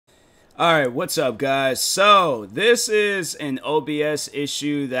Alright, what's up guys? So, this is an OBS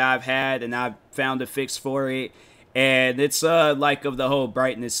issue that I've had and I've found a fix for it. And it's like of the whole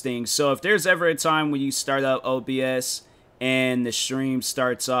brightness thing. So if there's ever a time when you start up OBS and the stream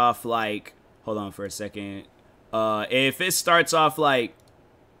starts off like, hold on for a second. If it starts off like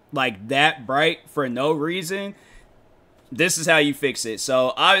that bright for no reason, this is how you fix it.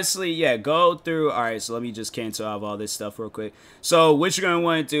 So obviously, yeah, go through. All right, so let me just cancel out all this stuff real quick. So what you're going to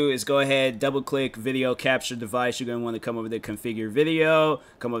want to do is go ahead, double click video capture device. You're going to want to come over to configure video,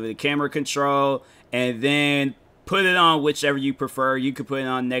 come over to camera control, and then put it on whichever you prefer. You could put it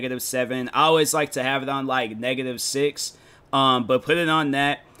on -7. I always like to have it on like -6, but put it on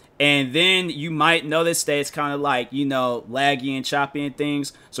that. And then you might notice that it's kind of like, you know, laggy and choppy and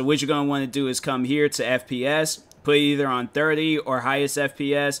things. So what you're going to want to do is come here to FPS, put either on 30 or highest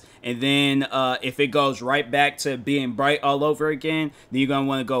FPS, and then if it goes right back to being bright all over again, then you're going to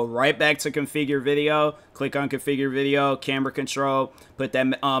want to go right back to configure video, click on configure video, camera control, put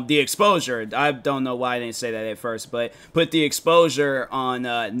that the exposure. I don't know why I didn't say that at first, but put the exposure on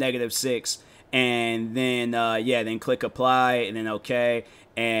 -6, and then yeah, then click apply, and then okay.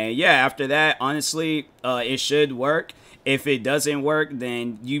 And yeah, after that, honestly, it should work. If it doesn't work,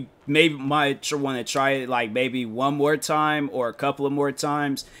 then you might want to try it like maybe one more time or a couple of more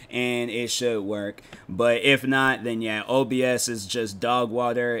times, and it should work. But if not, then yeah, OBS is just dog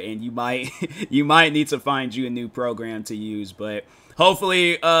water, and you might you might need to find you a new program to use. But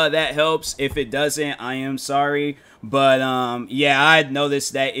hopefully that helps. If it doesn't, I am sorry. But yeah, I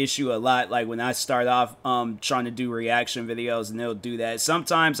noticed that issue a lot, like when I start off trying to do reaction videos, and they'll do that.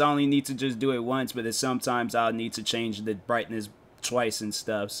 Sometimes I only need to just do it once, but sometimes I'll need to change the brightness twice and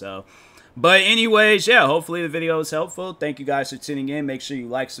stuff. So but anyways, yeah, hopefully the video is helpful. Thank you guys for tuning in. Make sure you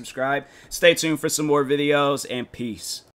like, subscribe, stay tuned for some more videos, and peace.